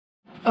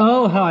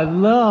Oh, how I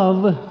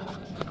love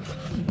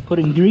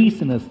putting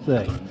grease in this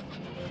thing.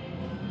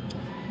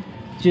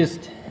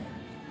 Just,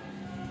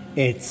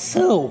 it's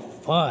so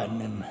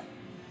fun and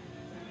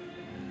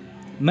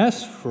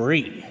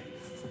mess-free.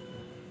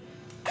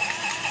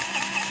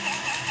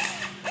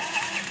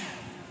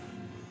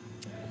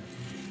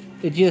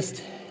 It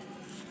just,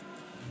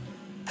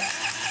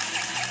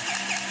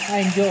 I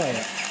enjoy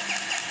it.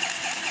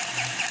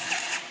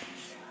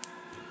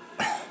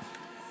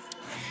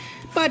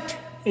 But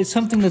it's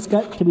something that's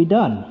got to be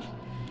done.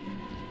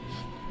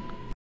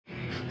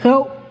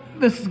 So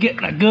this is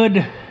getting a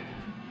good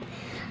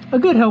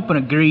helping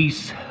of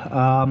grease.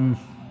 For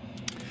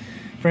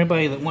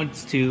anybody that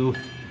wants to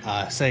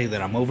say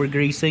that I'm over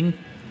greasing,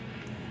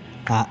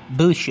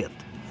 bullshit.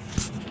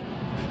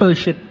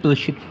 Bullshit,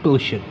 bullshit,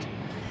 bullshit.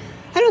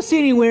 I don't see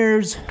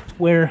anywheres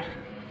where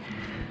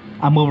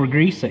I'm over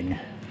greasing.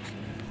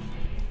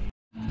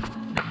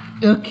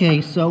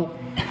 Okay, so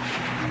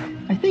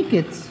I think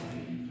it's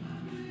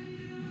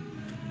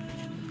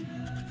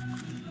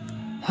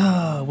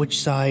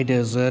which side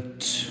is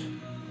it?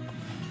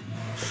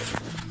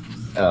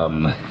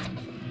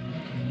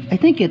 I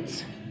think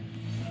it's,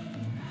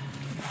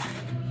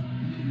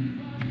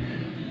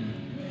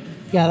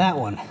 yeah, that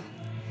one.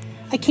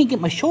 I can't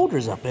get my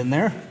shoulders up in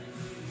there.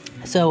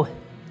 So,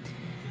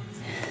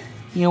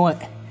 you know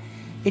what?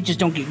 It just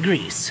don't get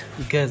grease,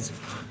 because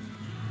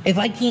if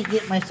I can't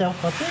get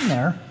myself up in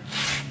there,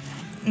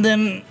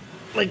 then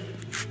like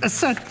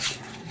such,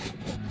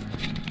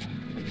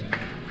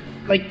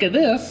 like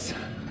this,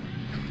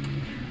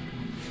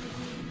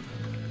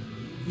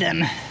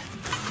 then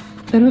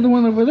that other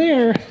one over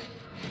there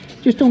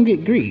just don't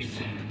get grease.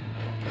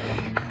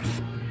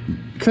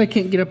 Because I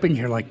can't get up in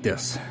here like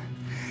this.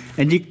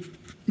 And you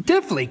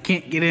definitely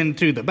can't get in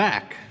through the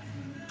back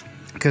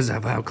because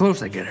of how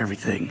close I get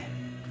everything.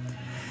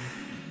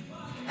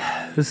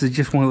 This is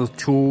just one of those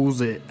tools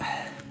that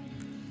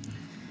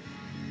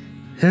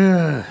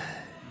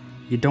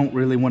you don't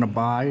really want to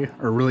buy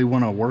or really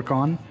want to work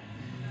on.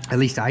 At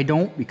least I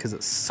don't, because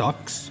it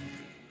sucks.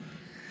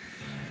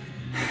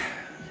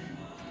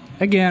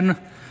 Again,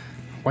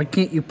 why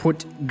can't you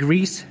put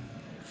grease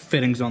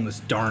fittings on this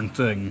darn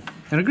thing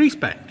and a grease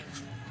bag?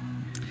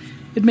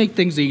 It'd make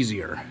things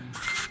easier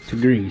to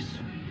grease.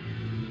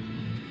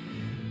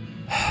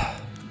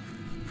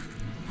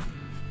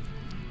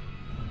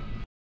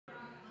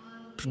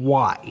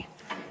 Why?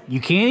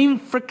 You can't even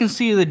frickin'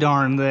 see the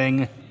darn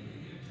thing.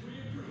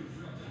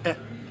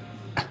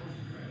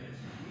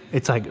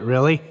 It's like,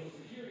 really?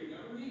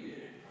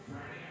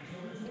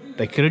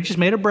 They could have just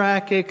made a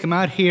bracket, come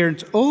out here,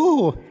 and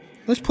oh,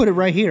 let's put it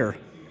right here.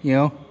 You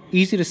know,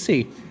 easy to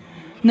see.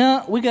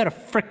 No, we gotta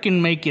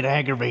frickin' make it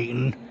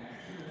aggravating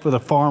for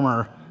the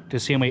farmer to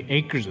see how many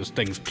acres this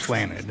thing's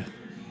planted.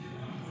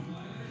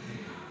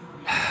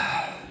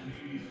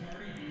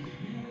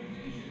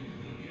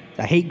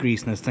 I hate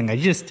greasing this thing.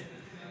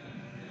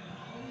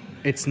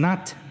 It's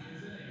not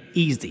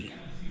easy.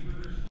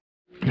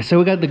 So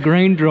we got the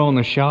grain drill in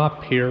the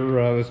shop here,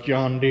 this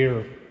John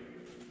Deere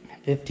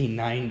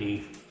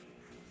 1590.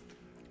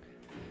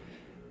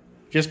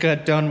 Just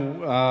got done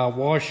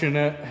washing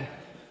it,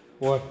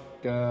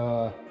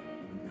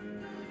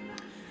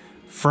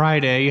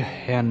 Friday,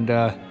 and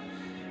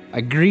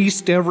I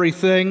greased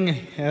everything.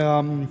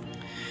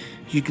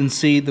 You can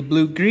see the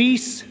blue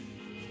grease.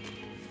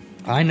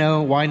 I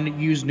know, why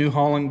use New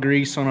Holland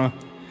grease on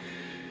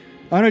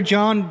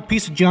a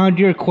piece of John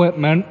Deere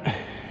equipment?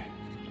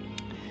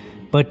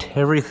 But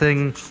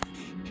everything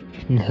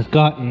has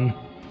gotten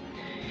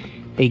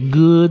a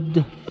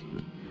good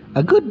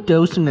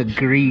dosing of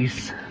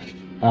grease,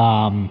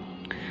 so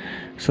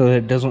that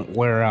it doesn't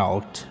wear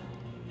out.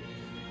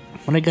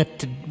 What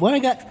I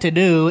got to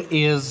do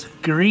is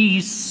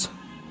grease.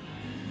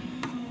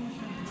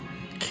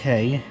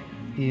 Okay,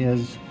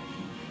 is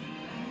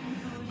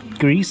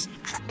grease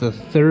the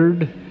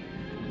third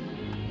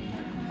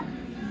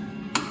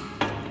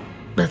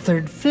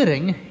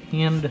fitting,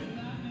 and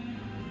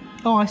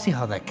oh, I see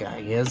how that guy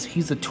is.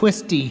 He's a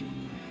twisty.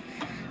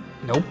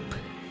 Nope.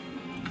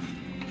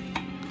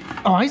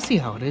 Oh, I see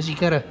how it is. You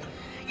gotta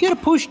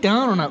push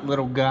down on that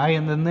little guy,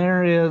 and then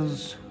there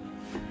is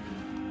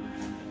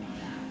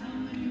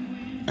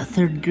a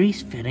third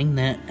grease fitting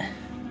that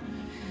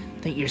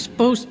you're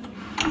supposed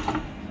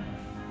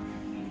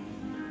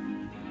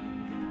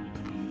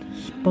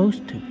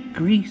to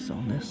grease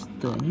on this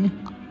thing.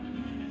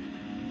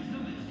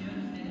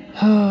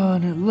 Oh,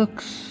 and it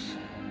looks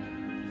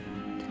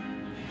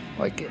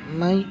like it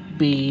might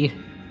be,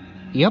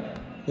 yep,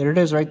 there it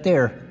is right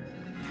there.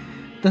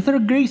 The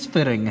third grease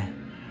fitting.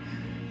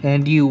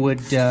 And you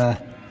would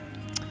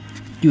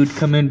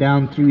come in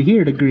down through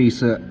here to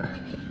grease it.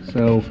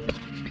 So,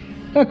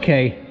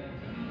 okay.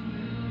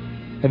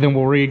 And then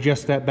we'll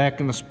readjust that back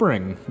in the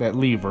spring, that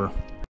lever.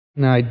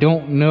 Now I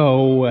don't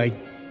know, I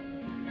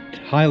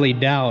highly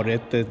doubt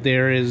it, that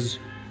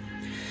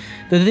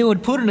they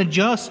would put an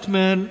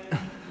adjustment.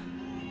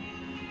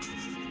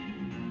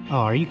 Oh,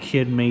 are you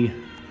kidding me?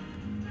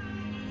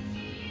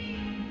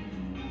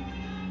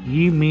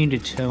 You mean to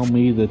tell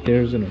me that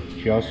there's an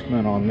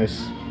adjustment on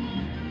this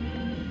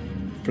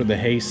for the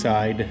hay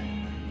side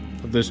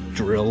of this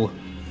drill?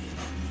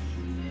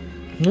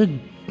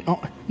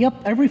 Oh, yep,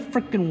 every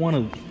freaking one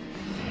of them.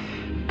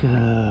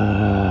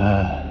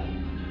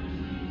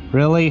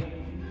 Really?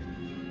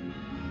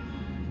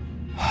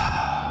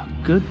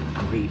 Good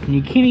grief. And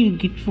you can't even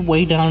get your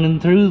way down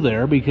and through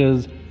there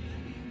because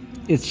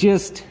it's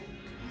just,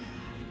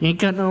 you ain't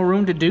got no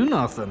room to do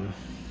nothing.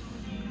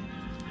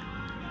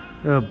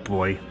 Oh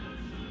boy.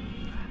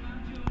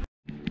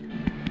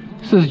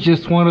 This is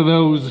just one of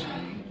those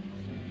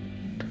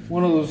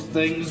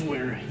things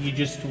where you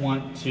just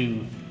want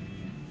to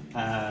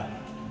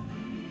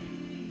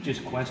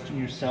just question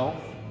yourself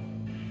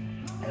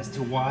as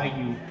to why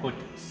you put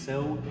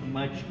so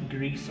much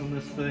grease on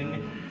this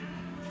thing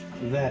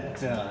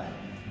that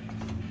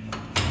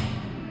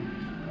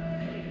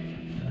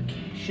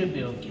okay, should be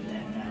able to get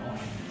that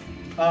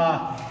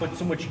now. Put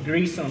so much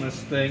grease on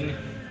this thing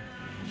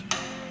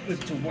as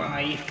to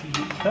why you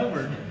get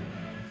covered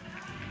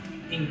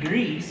in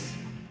grease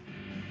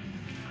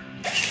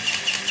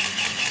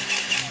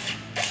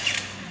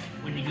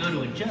when you go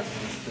to adjust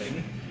this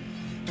thing.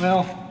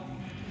 Well,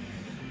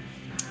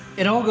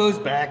 it all goes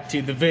back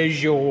to the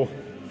visual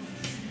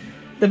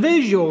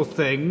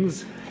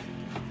things.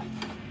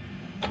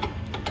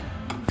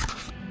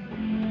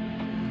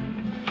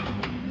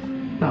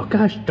 Oh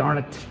gosh darn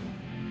it.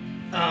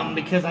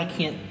 Because I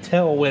can't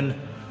tell when,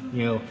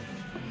 you know,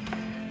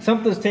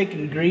 something's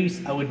taking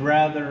grease. I would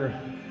rather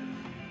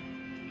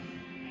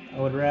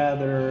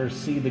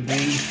see the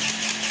grease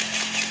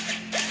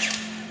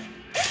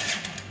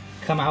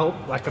come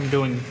out like I'm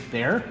doing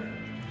there.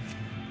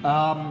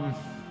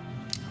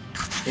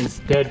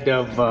 Instead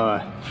of,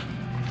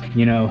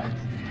 you know,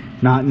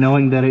 not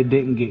knowing that it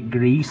didn't get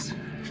grease.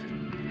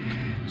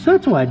 So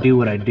that's why I do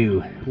what I do.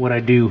 What I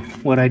do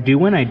when I do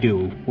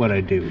what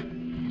I do.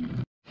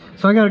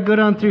 So I gotta go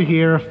down through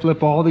here,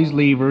 flip all these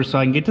levers so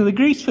I can get to the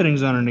grease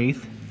fittings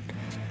underneath,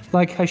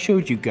 like I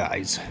showed you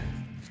guys.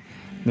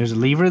 There's a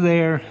lever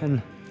there,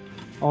 and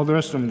all the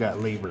rest of them got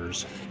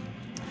levers.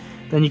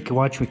 Then you can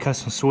watch me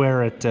cuss and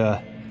swear at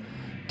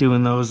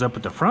doing those up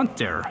at the front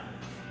there.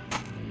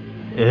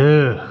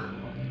 Ugh.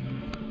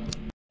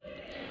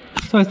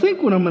 So I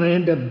think what I'm gonna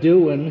end up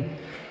doing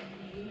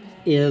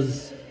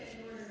is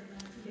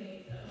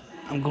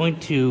I'm going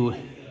to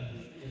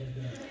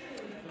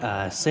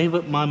save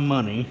up my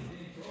money.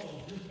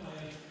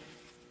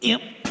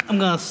 Yep, I'm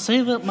gonna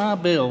save up my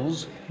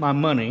bills, my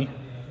money,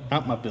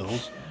 not my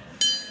bills.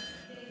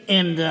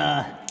 And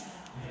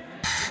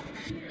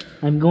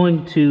I'm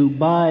going to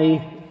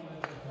buy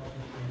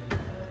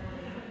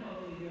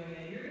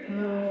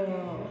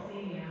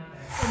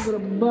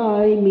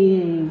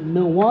me a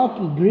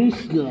Milwaukee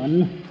grease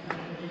gun.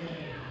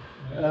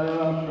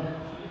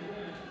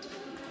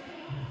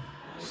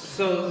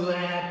 So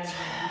that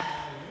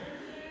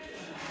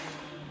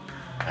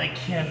I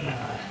can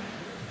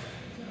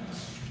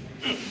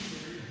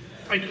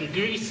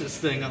grease this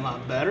thing a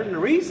lot better. And the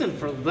reason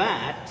for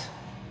that,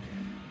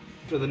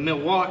 for the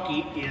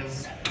Milwaukee,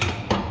 is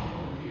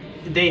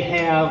they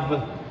have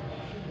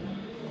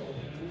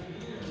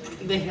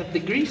the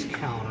grease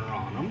counter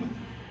on them.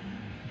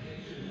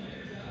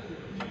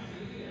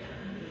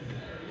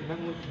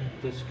 I'm looking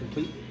at this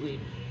completely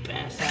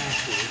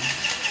backwards.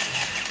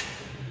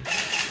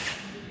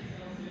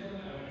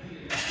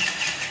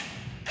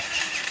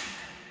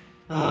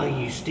 Oh,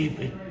 you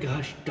stupid,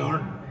 gosh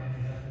darn.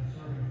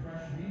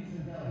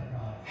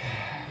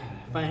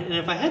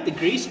 If I had the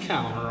grease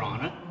counter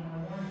on it,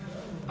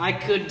 I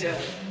could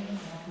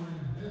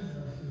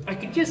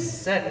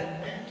just set it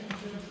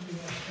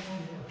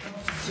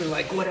to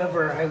like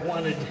whatever I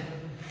wanted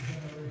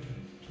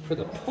for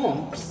the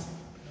pumps,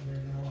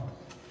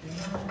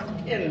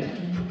 and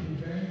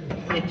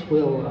it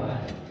will,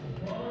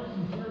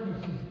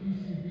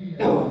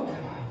 oh,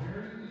 come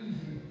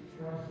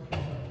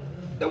on.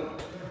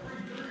 Nope.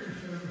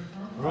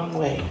 Wrong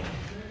way.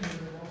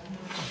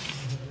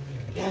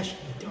 Gosh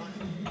darn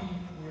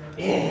it.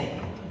 Yeah.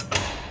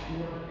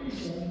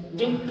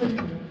 Stupid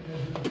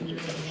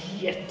piece of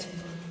shit.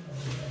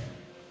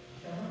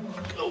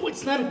 Oh,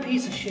 it's not a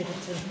piece of shit.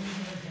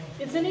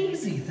 It's an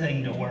easy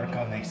thing to work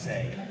on, they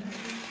say.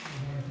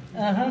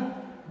 Uh-huh.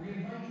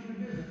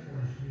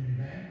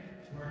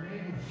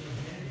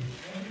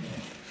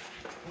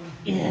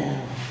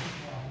 Yeah.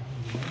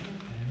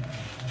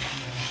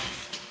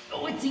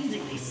 Oh, it's easy,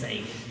 they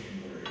say.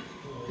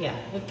 Yeah,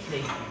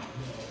 okay.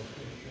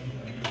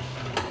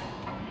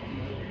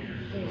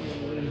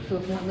 So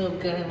it's not no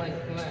guy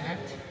like that.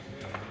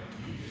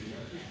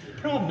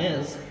 Problem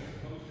is,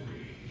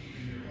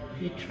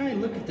 you try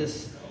and look at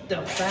this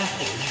stuff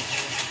backwards.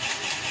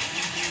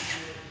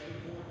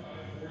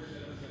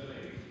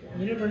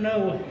 You never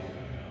know.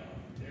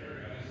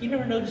 You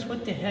never know just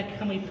what the heck,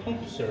 how many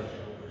pumps or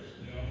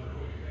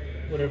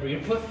whatever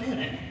you're putting in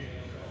it.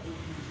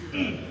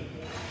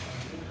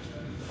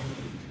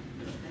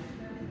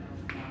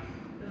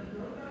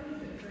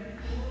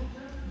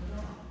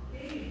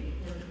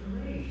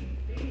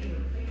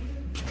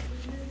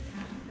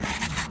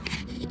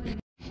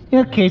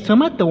 Okay, so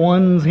I'm at the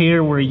ones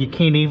here where you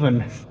can't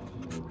even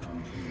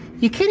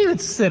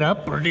sit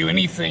up or do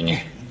anything.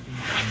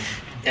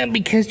 And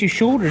because your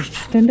shoulders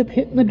just end up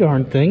hitting the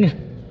darn thing.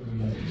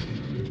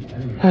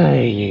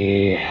 Oh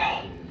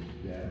yeah.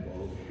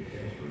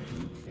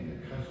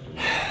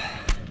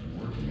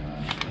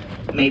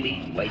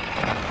 Maybe like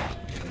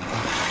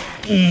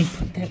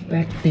put that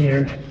back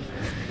there.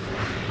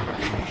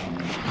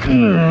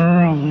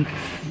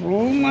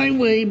 Roll my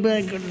way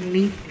back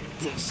underneath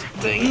this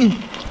thing.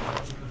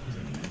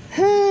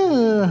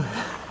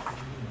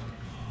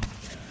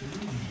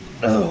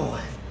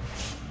 Oh.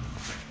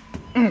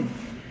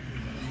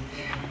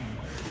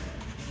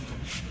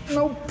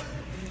 Nope.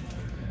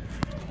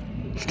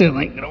 Still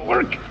ain't gonna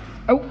work.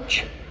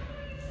 Ouch.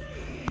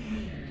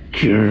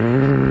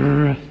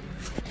 Grrr.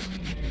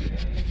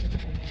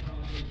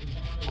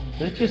 Is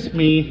that just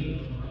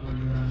me?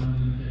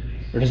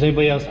 Or does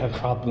anybody else have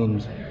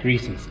problems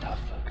greasing stuff?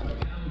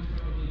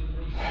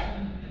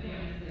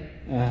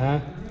 Uh-huh.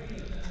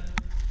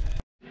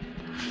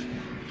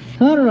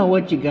 I don't know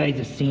what you guys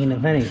have seen,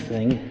 if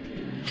anything.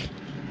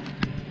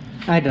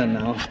 I don't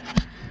know.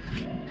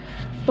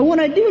 But what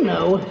I do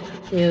know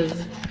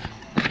is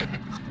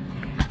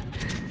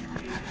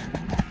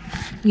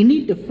you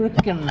need to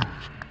frickin'...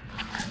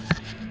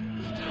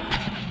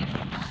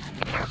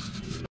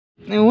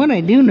 And what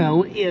I do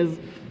know is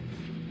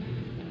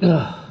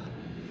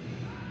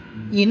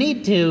you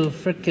need to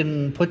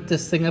frickin' put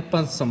this thing up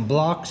on some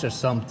blocks or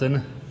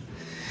something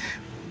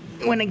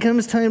when it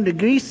comes time to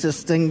grease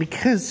this thing,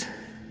 because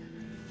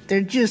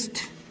there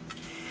just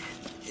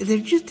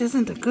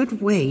isn't a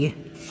good way.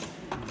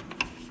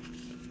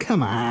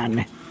 Come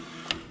on.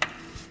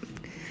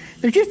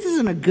 There just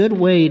isn't a good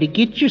way to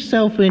get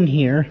yourself in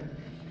here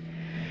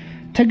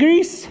to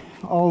grease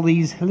all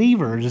these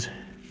levers.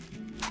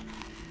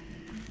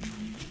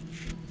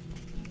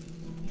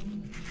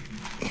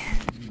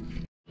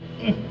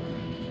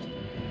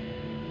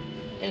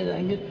 And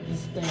I get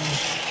this thing.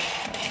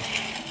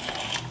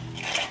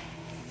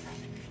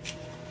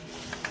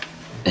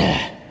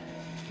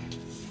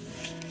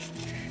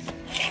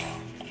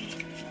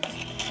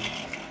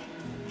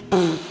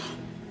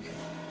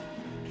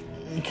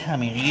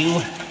 Come here,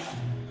 you.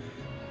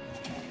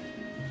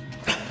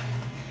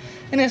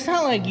 And it's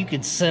not like you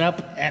could sit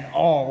up at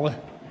all.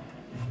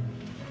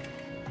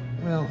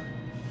 Well,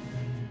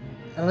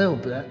 a little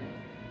bit.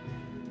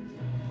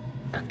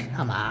 Oh,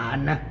 come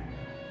on.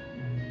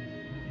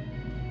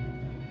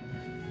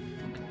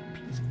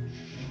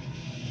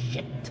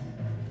 Shit.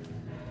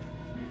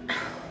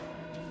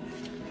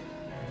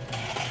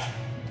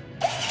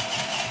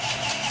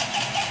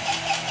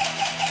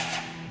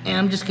 And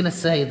I'm just gonna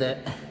say that.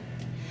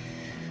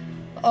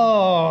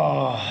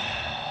 Oh,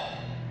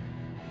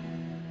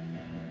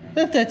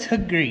 that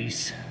took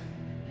grease.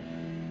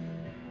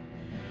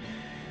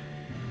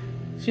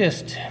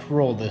 Just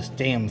roll this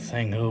damn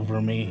thing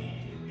over me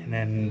and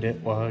end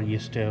it while you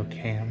still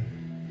can.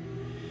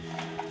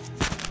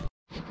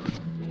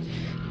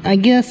 I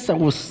guess I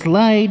will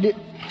slide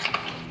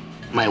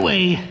my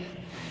way.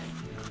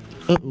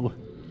 Uh-oh.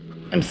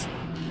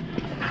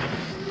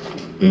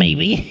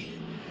 Maybe.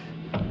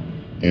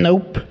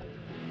 Nope.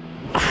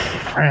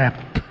 Crap.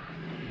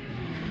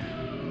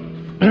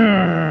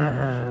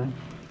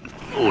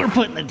 We're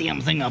putting the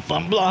damn thing up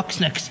on blocks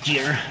next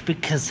year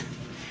because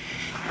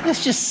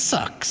this just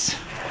sucks.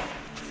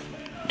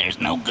 There's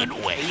no good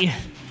way.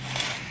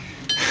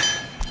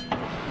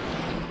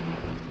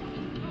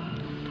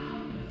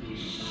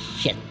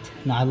 Shit.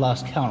 No, I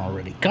lost count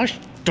already. Gosh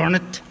darn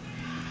it.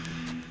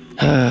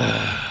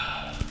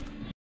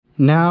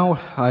 Now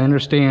I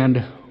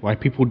understand why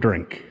people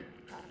drink.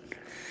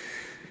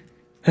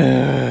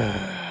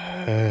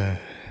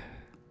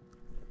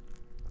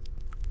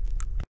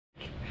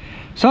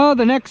 So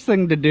the next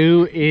thing to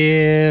do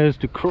is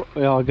to,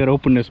 well, I gotta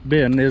open this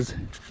bin, is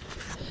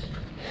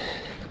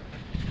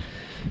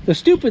the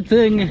stupid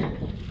thing,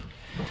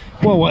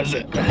 what was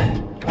it,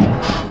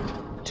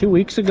 2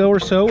 weeks ago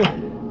or so?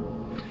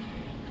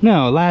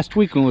 No, last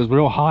week when it was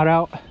real hot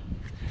out,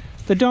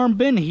 the darn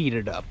bin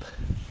heated up.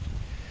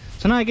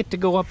 So now I get to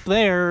go up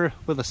there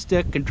with a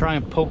stick and try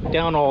and poke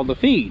down all the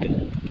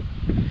feed.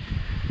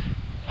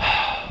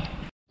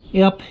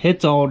 Yep,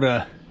 it's all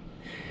to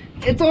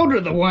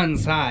the one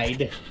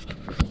side.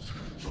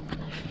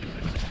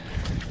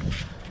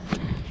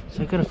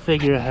 So I gotta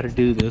figure out how to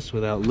do this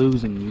without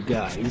losing you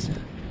guys.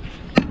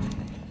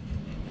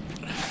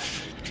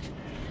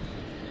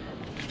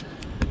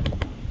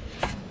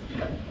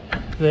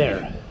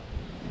 There.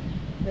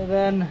 And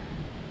then,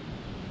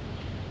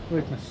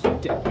 where's my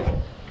stick?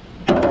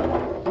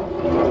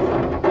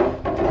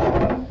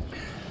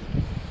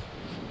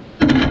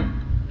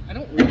 I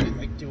don't really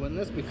like doing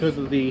this because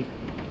of the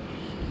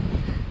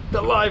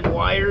live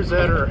wires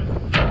that are...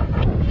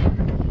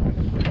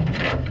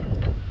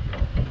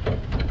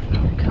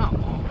 Oh,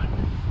 come on.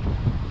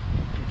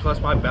 Plus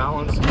my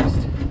balance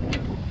just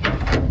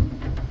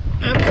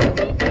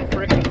absolutely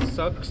freaking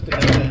sucks to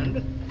this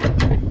end.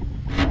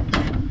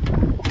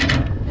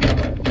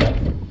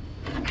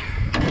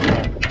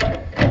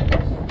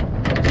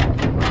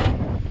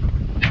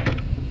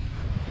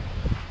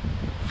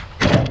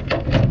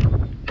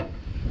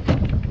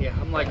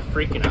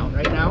 freaking out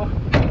right now.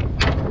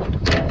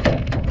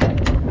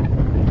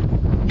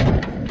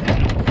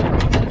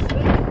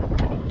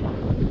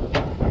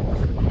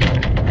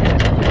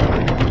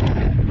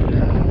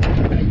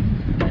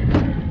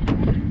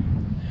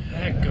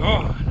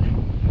 God.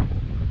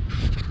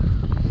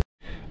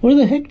 Where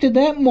the heck did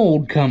that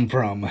mold come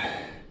from?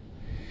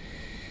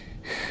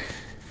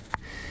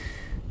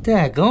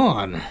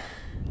 Daggone.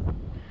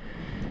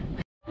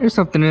 There's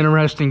something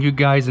interesting you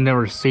guys have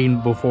never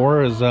seen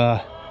before is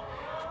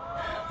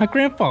my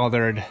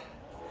grandfather had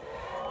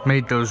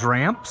made those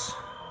ramps.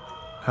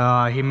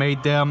 He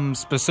made them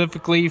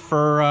specifically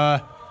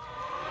for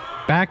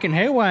backing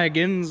hay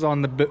wagons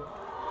on the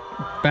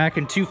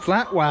backing 2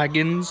 flat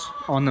wagons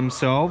on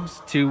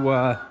themselves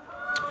to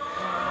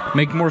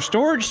make more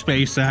storage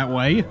space that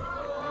way.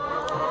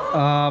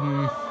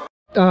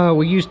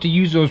 We used to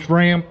use those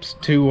ramps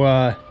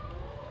to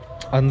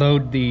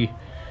unload the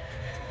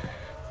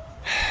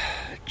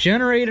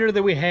generator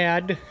that we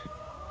have,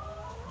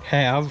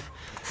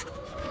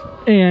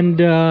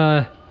 and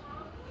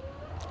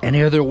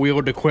any other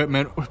wheeled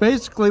equipment.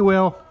 Basically,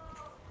 well,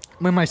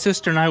 when my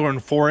sister and I were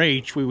in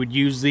 4-H, we would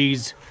use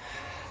these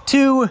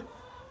to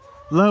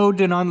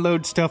load and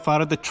unload stuff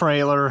out of the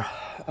trailer.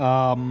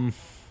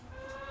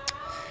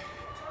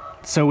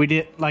 So we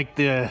did like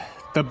the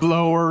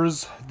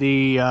blowers,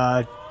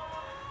 the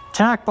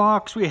tack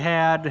box we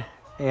had,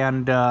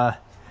 and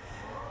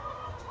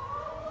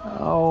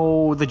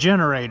the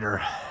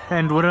generator,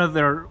 and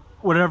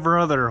whatever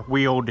other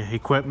wheeled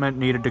equipment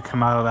needed to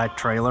come out of that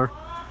trailer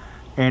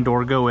and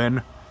or go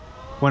in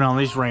went on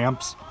these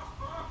ramps.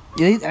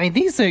 I mean,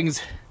 these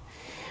things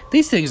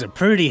are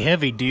pretty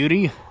heavy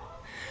duty.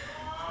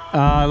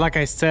 Like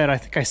I said, I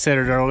think I said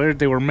it earlier,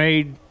 they were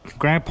made,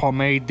 Grandpa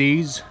made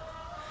these.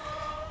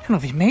 I don't know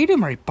if he made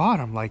them or he bought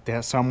them like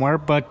that somewhere,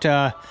 but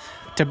to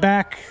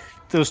back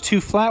those 2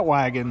 flat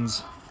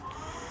wagons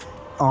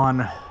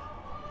on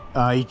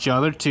each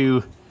other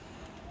to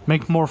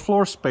make more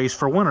floor space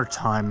for winter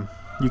time.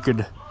 You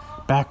could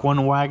back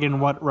one wagon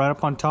right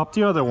up on top of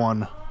the other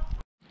one.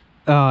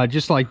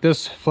 Just like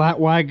this flat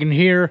wagon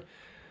here,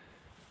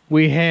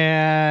 we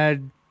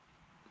had,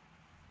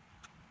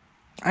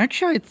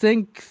 actually I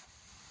think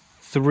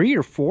 3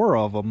 or 4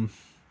 of them.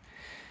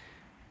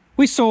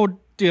 We sold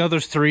the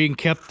other 3 and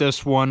kept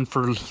this one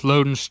for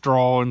loading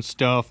straw and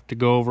stuff to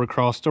go over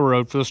across the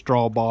road for the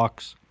straw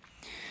box.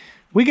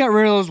 We got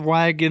rid of those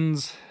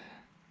wagons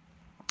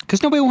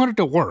because nobody wanted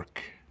to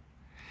work.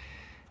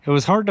 It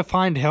was hard to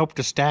find help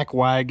to stack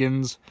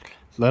wagons,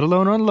 let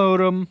alone unload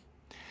them.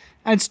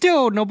 And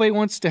still, nobody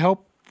wants to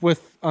help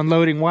with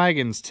unloading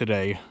wagons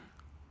today.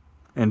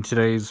 In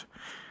today's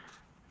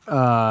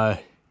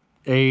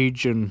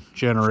age and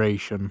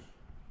generation.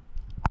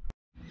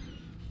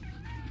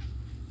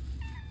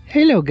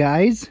 Hello,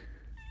 guys.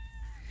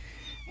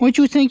 What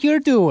you think you're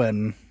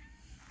doing?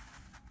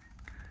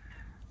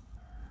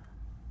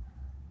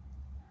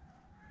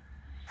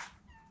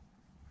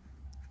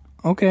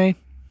 Okay.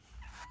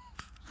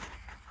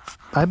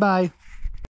 Bye-bye.